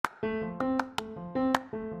Hi,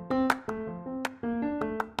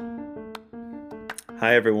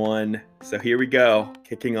 everyone. So here we go,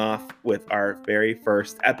 kicking off with our very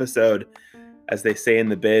first episode, as they say in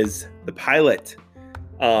the biz, the pilot.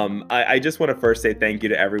 I just want to first say thank you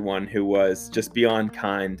to everyone who was just beyond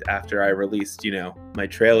kind after I released, my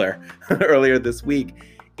trailer earlier this week.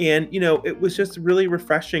 And, it was just really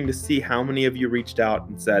refreshing to see how many of you reached out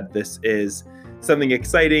and said this is something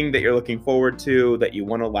exciting that you're looking forward to, that you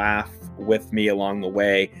want to laugh with me along the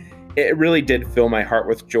way. It really did fill my heart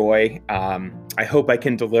with joy. I hope I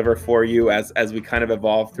can deliver for you as we kind of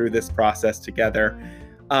evolve through this process together.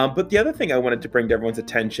 But the other thing I wanted to bring to everyone's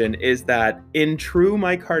attention is that in true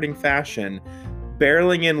Mike Harding fashion,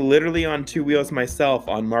 barreling in literally on two wheels myself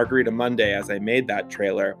on Margarita Monday as I made that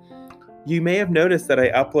trailer, you may have noticed that I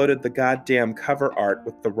uploaded the goddamn cover art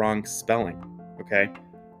with the wrong spelling, okay?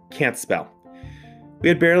 Can't spell. We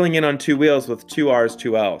had barreling in on two wheels with two R's,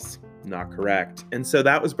 two L's. Not correct. And so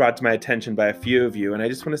that was brought to my attention by a few of you, and I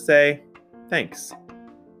just want to say thanks.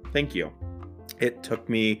 Thank you. It took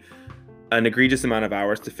me an egregious amount of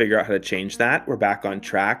hours to figure out how to change that. We're back on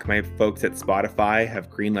track. My folks at Spotify have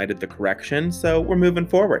greenlighted the correction, so we're moving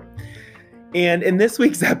forward. And in this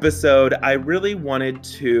week's episode, I really wanted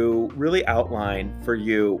to outline for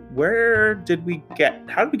you, how did we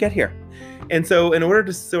get here? And so in order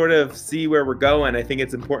to sort of see where we're going, I think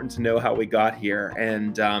it's important to know how we got here.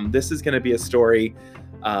 And this is going to be a story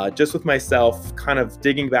just with myself, kind of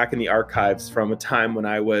digging back in the archives from a time when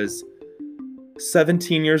I was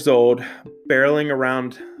 17 years old, barreling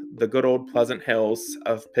around the good old Pleasant Hills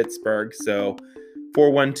of Pittsburgh. So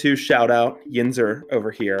 412 shout out, Yinzer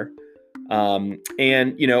over here. And,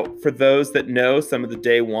 for those that know some of the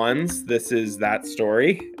day ones, this is that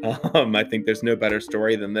story. I think there's no better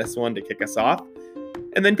story than this one to kick us off.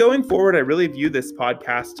 And then going forward, I really view this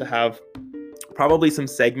podcast to have probably some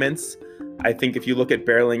segments. I think if you look at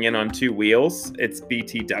barreling in on two wheels, it's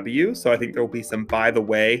BTW. So I think there will be some by the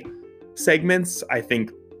way segments. I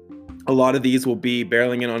think a lot of these will be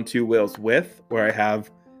barreling in on two wheels with, where I have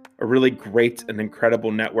a really great and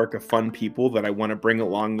incredible network of fun people that I want to bring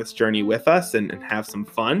along this journey with us and have some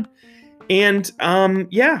fun. And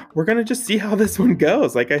we're going to just see how this one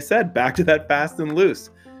goes. Like I said, back to that fast and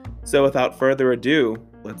loose. So without further ado,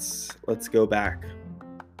 let's go back.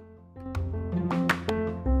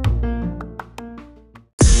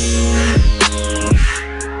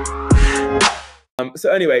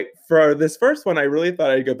 So anyway, for this first one, I really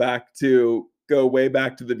thought I'd go way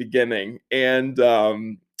back to the beginning. And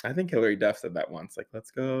I think Hillary Duff said that once, like, let's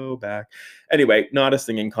go back. Anyway, not a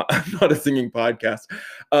singing podcast.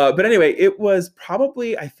 But anyway, it was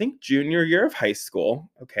probably, I think, junior year of high school.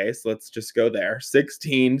 Okay, so let's just go there.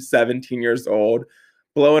 16, 17 years old,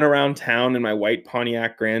 blowing around town in my white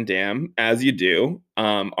Pontiac Grand Am, as you do.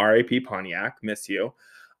 R.I.P. Pontiac, miss you.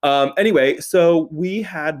 Anyway, so we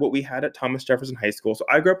had what we had at Thomas Jefferson High School. So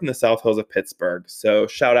I grew up in the South Hills of Pittsburgh. So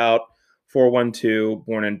shout out 412,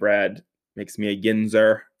 born and bred. Makes me a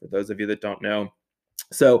Yinzer, for those of you that don't know.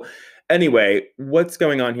 So anyway, what's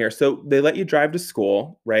going on here? So they let you drive to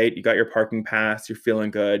school, right? You got your parking pass, you're feeling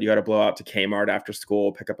good. You got to blow out to Kmart after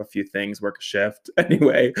school, pick up a few things, work a shift.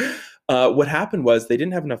 Anyway, what happened was they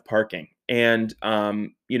didn't have enough parking. And,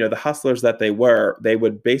 the hustlers that they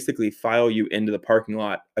would basically file you into the parking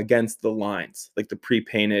lot against the lines, like the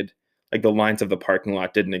pre-painted, like the lines of the parking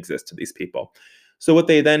lot didn't exist to these people. So what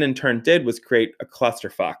they then in turn did was create a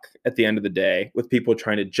clusterfuck at the end of the day with people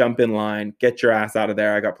trying to jump in line, get your ass out of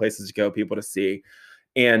there. I got places to go, people to see.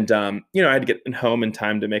 And, I had to get home in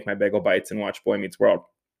time to make my bagel bites and watch Boy Meets World.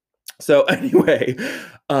 So anyway,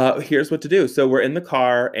 here's what to do. So we're in the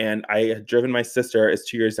car and I had driven, my sister is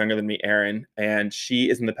 2 years younger than me, Erin, and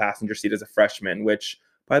she is in the passenger seat as a freshman, which,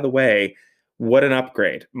 by the way, what an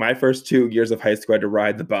upgrade. My first 2 years of high school, I had to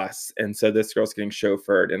ride the bus. And so this girl's getting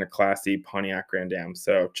chauffeured in a classy Pontiac Grand Am.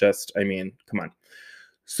 So come on.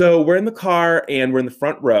 So we're in the car and we're in the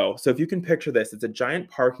front row. So if you can picture this, it's a giant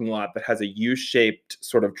parking lot that has a U-shaped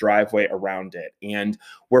sort of driveway around it. And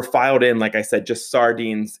we're filed in, like I said, just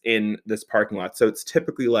sardines in this parking lot. So it's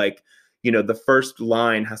typically like, the first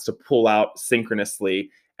line has to pull out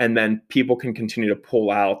synchronously and then people can continue to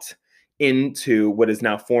pull out into what is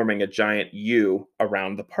now forming a giant U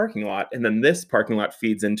around the parking lot. And then this parking lot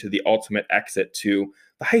feeds into the ultimate exit to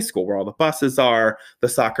the high school where all the buses are, the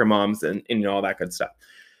soccer moms, and all that good stuff.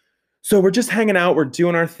 So we're just hanging out, we're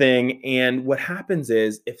doing our thing. And what happens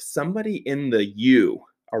is if somebody in the U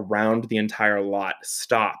around the entire lot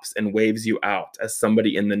stops and waves you out as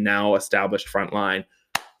somebody in the now established front line,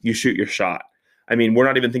 you shoot your shot. I mean, we're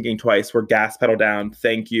not even thinking twice. We're gas pedal down.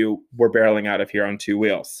 Thank you. We're barreling out of here on two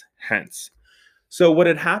wheels. Hence. So what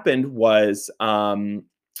had happened was fellow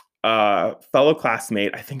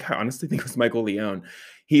classmate, I honestly think it was Michael Leone.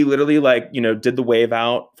 He literally like, did the wave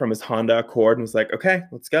out from his Honda Accord and was like, okay,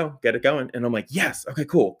 let's go, get it going. And I'm like, yes, okay,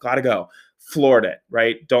 cool, gotta go. Floored it,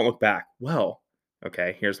 right? Don't look back. Well,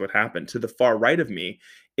 okay, here's what happened. To the far right of me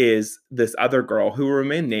is this other girl who will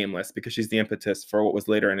remain nameless because she's the impetus for what was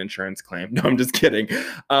later an insurance claim. No, I'm just kidding.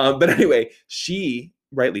 But anyway, she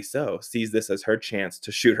rightly so, sees this as her chance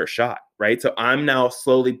to shoot her shot, right? So I'm now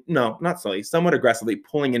slowly, no, not slowly, somewhat aggressively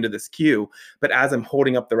pulling into this queue. But as I'm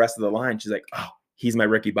holding up the rest of the line, she's like, oh, he's my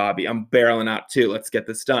Ricky Bobby. I'm barreling out too. Let's get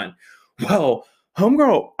this done. Well,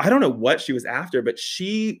 homegirl, I don't know what she was after, but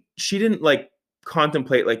she didn't like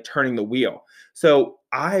contemplate like turning the wheel. So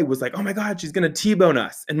I was like, oh my God, she's gonna T-bone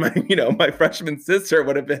us. And my, my freshman sister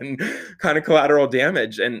would have been kind of collateral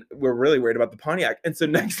damage. And we're really worried about the Pontiac. And so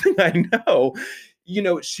next thing I know,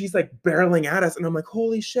 she's like barreling at us. And I'm like,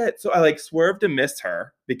 holy shit. So I like swerved to miss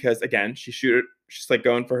her because again, she's like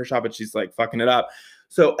going for her shot, but she's like fucking it up.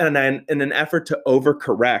 So, and then in an effort to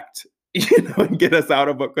overcorrect, and get us out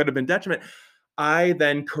of what could have been detriment, I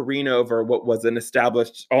then careen over what was an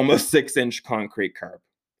established almost 6-inch concrete curb.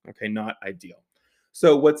 Okay, not ideal.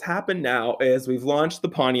 So what's happened now is we've launched the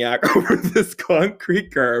Pontiac over this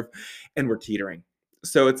concrete curve and we're teetering.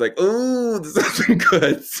 So it's like, oh, this isn't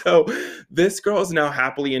good. So this girl is now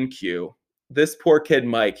happily in queue. This poor kid,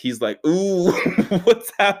 Mike, he's like, ooh,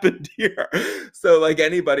 what's happened here? So like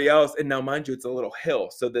anybody else, and now mind you, it's a little hill.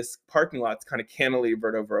 So this parking lot's kind of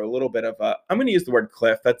cantilevered over a little bit of I'm going to use the word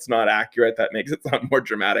cliff. That's not accurate. That makes it sound more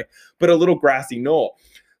dramatic, but a little grassy knoll.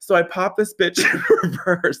 So I pop this bitch in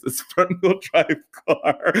reverse, this front wheel drive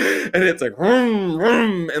car, and it's like, vroom,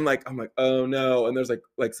 vroom, and like, I'm like, oh no. And there's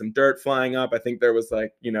like some dirt flying up. I think there was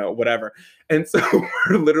like, whatever. And so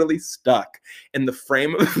we're literally stuck. And the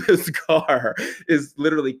frame of this car is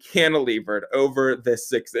literally cantilevered over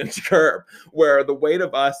this 6-inch curb where the weight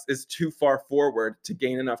of us is too far forward to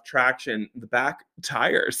gain enough traction. The back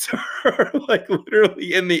tires are like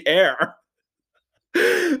literally in the air.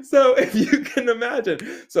 So if you can imagine,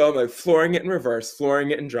 so I'm like flooring it in reverse,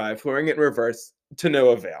 flooring it in drive, flooring it in reverse to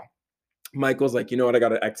no avail. Michael's like, you know what? I got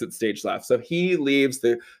to exit stage left. So he leaves.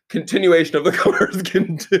 The continuation of the cars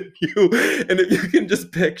continue. And if you can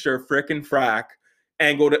just picture frickin' frack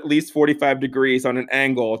angled at least 45 degrees on an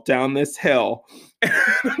angle down this hill. And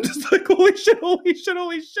I'm just like, holy shit, holy shit,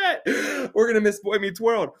 holy shit. We're going to miss Boy Meets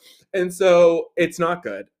World. And so it's not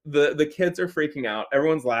good. The kids are freaking out.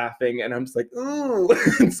 Everyone's laughing. And I'm just like, ooh.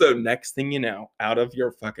 And so next thing you know, out of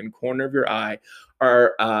your fucking corner of your eye,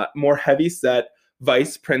 our more heavy set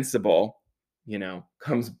vice principal,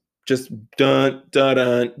 comes just dun, dun,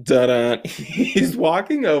 dun, dun, dun. He's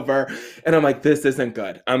walking over and I'm like, this isn't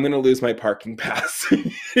good. I'm going to lose my parking pass,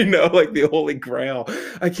 like the holy grail.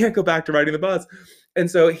 I can't go back to riding the bus. And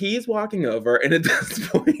so he's walking over and at this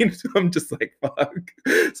point, I'm just like, fuck.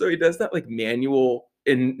 So he does that like manual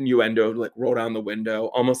innuendo, like roll down the window,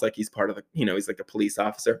 almost like he's part of the, he's like a police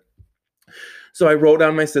officer. So I roll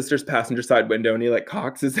down my sister's passenger side window and he like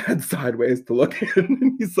cocks his head sideways to look in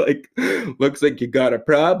and he's like, looks like you got a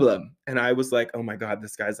problem. And I was like, oh my God,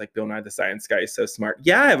 this guy's like Bill Nye the Science Guy. He's so smart.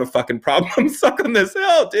 Yeah, I have a fucking problem. I'm stuck on this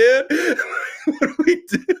hill, dude. What do we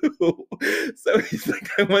do? So he's like,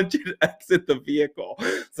 I want you to exit the vehicle.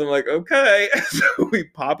 So I'm like, okay. So we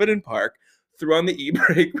pop it in park, throw on the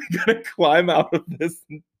e-brake. We gotta climb out of this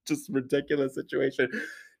just ridiculous situation.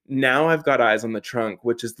 Now I've got eyes on the trunk,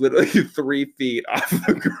 which is literally 3 feet off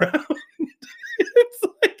the ground. It's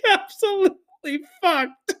like absolutely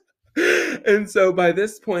fucked. And so by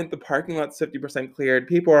this point, the parking lot's 50% cleared.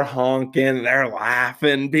 People are honking. They're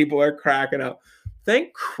laughing. People are cracking up.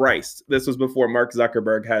 Thank Christ this was before Mark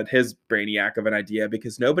Zuckerberg had his brainiac of an idea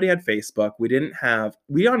because nobody had Facebook.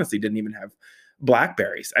 We honestly didn't even have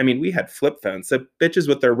Blackberries. I mean, we had flip phones. So bitches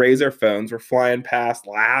with their Razor phones were flying past,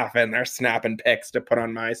 laughing. They're snapping pics to put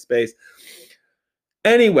on MySpace.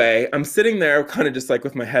 Anyway, I'm sitting there kind of just like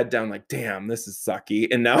with my head down, like, damn, this is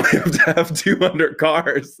sucky. And now I have to have 200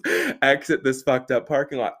 cars exit this fucked up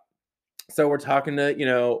parking lot. So we're talking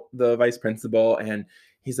to, the vice principal and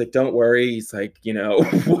he's like, don't worry. He's like,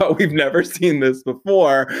 well, we've never seen this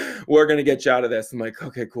before. We're going to get you out of this. I'm like,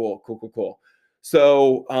 okay, cool.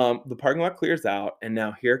 So the parking lot clears out, and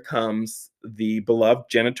now here comes the beloved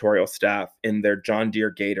janitorial staff in their John Deere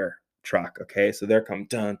Gator truck. Okay, so they're coming,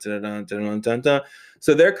 dun, dun, dun, dun, dun, dun, dun.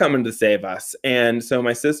 So they're coming to save us. And so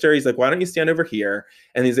my sister, he's like, why don't you stand over here?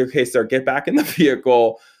 And he's like, okay, sir, get back in the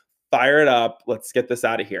vehicle, fire it up. Let's get this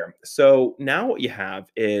out of here. So now what you have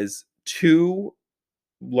is 2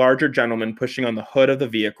 larger gentlemen pushing on the hood of the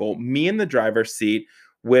vehicle, me in the driver's seat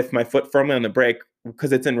with my foot firmly on the brake,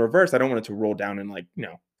 because it's in reverse. I don't want it to roll down and like,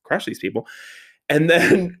 crush these people. And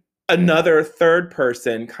then another third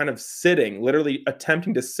person kind of sitting, literally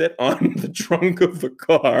attempting to sit on the trunk of the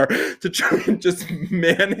car to try and just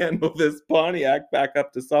manhandle this Pontiac back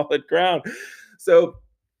up to solid ground. So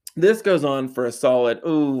this goes on for a solid,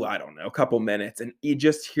 I don't know, a couple minutes. And you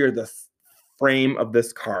just hear the frame of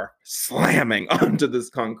this car slamming onto this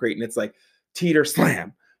concrete. And it's like, teeter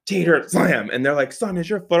slam, teeter slam. And they're like, son, is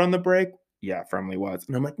your foot on the brake? Yeah, firmly was.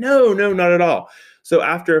 And I'm like, no, not at all. So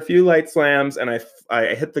after a few light slams and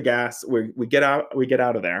I hit the gas, we get out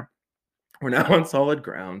of there. We're now on solid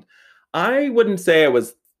ground. I wouldn't say I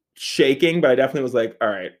was shaking, but I definitely was like, all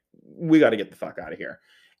right, we got to get the fuck out of here.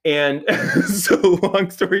 And so long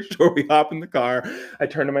story short, we hop in the car. I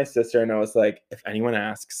turned to my sister and I was like, if anyone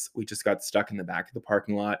asks, we just got stuck in the back of the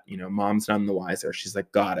parking lot. Mom's none the wiser. She's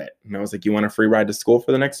like, got it. And I was like, you want a free ride to school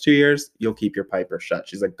for the next 2 years? You'll keep your piper shut.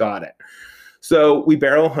 She's like, got it. So we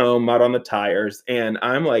barrel home, mud on the tires, and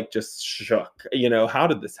I'm like just shook. How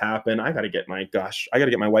did this happen? I got to get my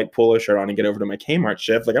white polo shirt on and get over to my Kmart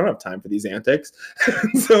shift. Like, I don't have time for these antics.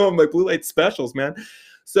 So I'm like, blue light specials, man.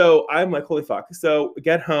 So I'm like, holy fuck. So we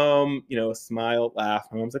get home, smile, laugh.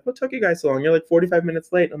 My mom's like, what took you guys so long? You're like 45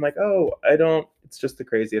 minutes late. I'm like, it's just the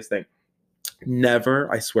craziest thing.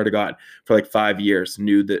 Never, I swear to God, for like 5 years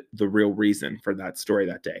knew the real reason for that story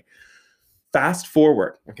that day. Fast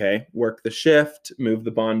forward, okay, work the shift, move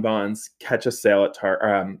the bonbons, catch a sale at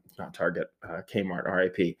Kmart,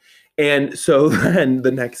 RIP. And so then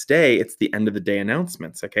the next day, it's the end of the day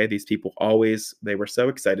announcements, okay? These people they were so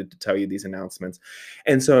excited to tell you these announcements.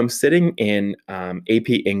 And so I'm sitting in AP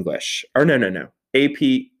English, or no, AP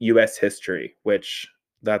US History, which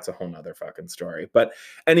that's a whole nother fucking story. But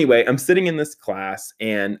anyway, I'm sitting in this class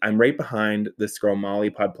and I'm right behind this girl, Molly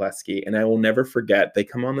Podpleski, and I will never forget, they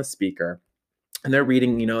come on the speaker. And they're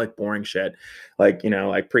reading, like boring shit, like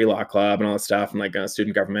pre-law club and all that stuff and like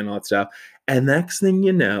student government and all that stuff. And next thing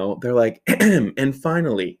you know, they're like, and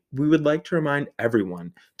finally, we would like to remind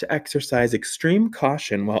everyone to exercise extreme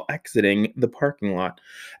caution while exiting the parking lot,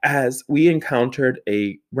 as we encountered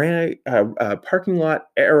a parking lot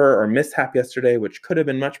error or mishap yesterday, which could have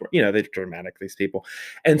been much more, they're dramatic, these people.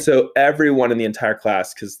 And so everyone in the entire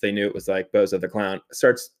class, because they knew it was like Bozo the Clown,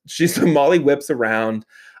 Molly whips around.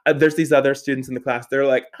 There's these other students in the class. They're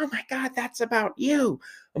like, oh my God, that's about you.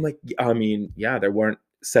 I'm like, I mean, yeah, there weren't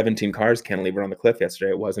 17 cars cantilevered on the cliff yesterday.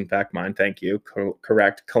 It was, in fact, mine. Thank you.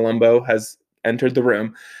 Correct. Columbo has entered the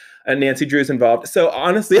room and Nancy Drew's involved. So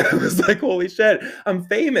honestly, I was like, holy shit, I'm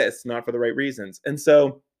famous, not for the right reasons. And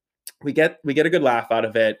so we get a good laugh out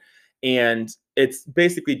of it. And it's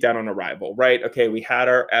basically dead on arrival, right? Okay, we had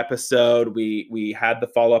our episode. We had the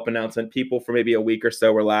follow-up announcement. People for maybe a week or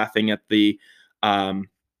so were laughing at the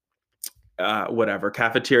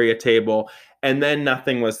cafeteria table, and then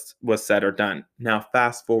nothing was said or done. Now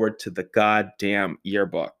fast forward to the goddamn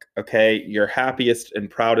yearbook, okay? Your happiest and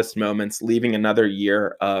proudest moments, leaving another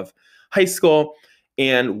year of high school,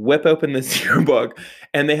 and whip open this yearbook,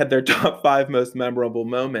 and they had their top 5 most memorable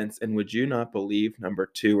moments. And would you not believe number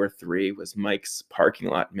 2 or 3 was Mike's parking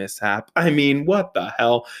lot mishap? I mean, what the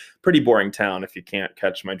hell? Pretty boring town if you can't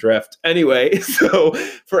catch my drift. Anyway, so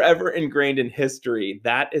forever ingrained in history,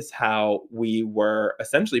 that is how we were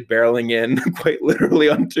essentially barreling in quite literally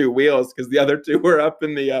on 2 wheels, because the other 2 were up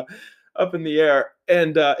in the air.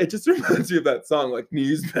 And it just reminds me of that song, like,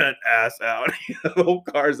 knees bent, ass out. The whole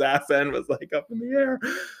car's ass end was like up in the air.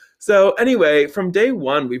 So anyway, from day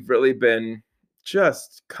one, we've really been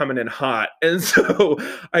just coming in hot. And so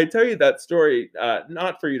I tell you that story,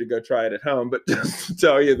 not for you to go try it at home, but just to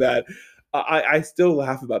tell you that I still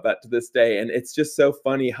laugh about that to this day. And it's just so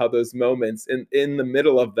funny how those moments in the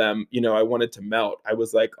middle of them, I wanted to melt. I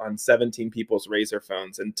was like on 17 people's Razr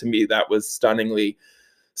phones. And to me, that was stunningly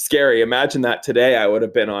scary. Imagine that today, I would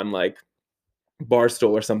have been on like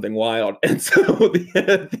Barstool or something wild. And so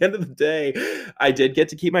at the end of the day, I did get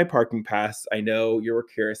to keep my parking pass. I know you were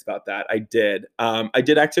curious about that. I did. I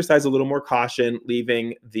did exercise a little more caution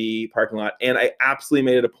leaving the parking lot. And I absolutely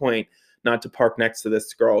made it a point not to park next to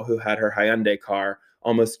this girl who had her Hyundai car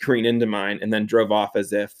almost careen into mine and then drove off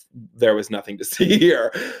as if there was nothing to see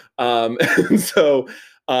here. And so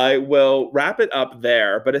I will wrap it up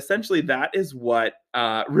there, but essentially that is what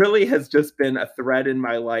really has just been a thread in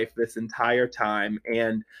my life this entire time.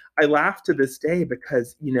 And I laugh to this day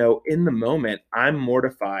because, in the moment, I'm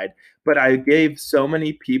mortified, but I gave so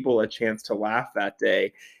many people a chance to laugh that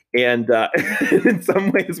day. And in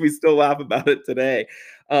some ways, we still laugh about it today.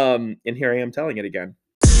 And here I am telling it again.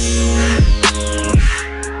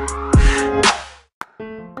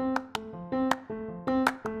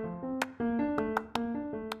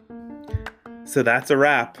 So that's a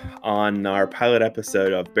wrap on our pilot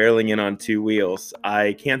episode of Barreling In on Two Wheels.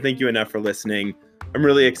 I can't thank you enough for listening. I'm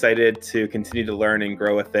really excited to continue to learn and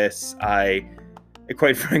grow with this. I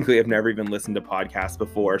quite frankly have never even listened to podcasts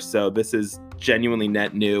before, so this is genuinely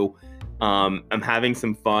net new. I'm having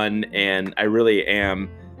some fun, and I really am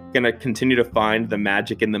going to continue to find the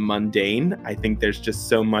magic in the mundane. I think there's just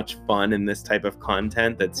so much fun in this type of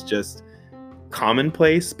content that's just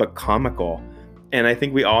commonplace but comical. And I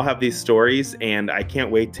think we all have these stories, and I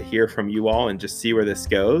can't wait to hear from you all and just see where this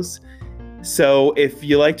goes. So if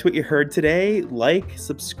you liked what you heard today, like,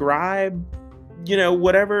 subscribe,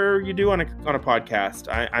 whatever you do on a podcast.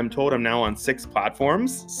 I'm told I'm now on 6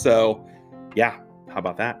 platforms. So yeah, how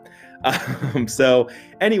about that? So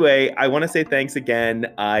anyway, I want to say thanks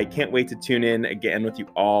again. I can't wait to tune in again with you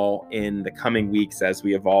all in the coming weeks as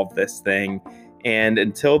we evolve this thing. And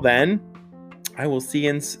until then, I will see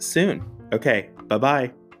you soon. Okay, bye-bye.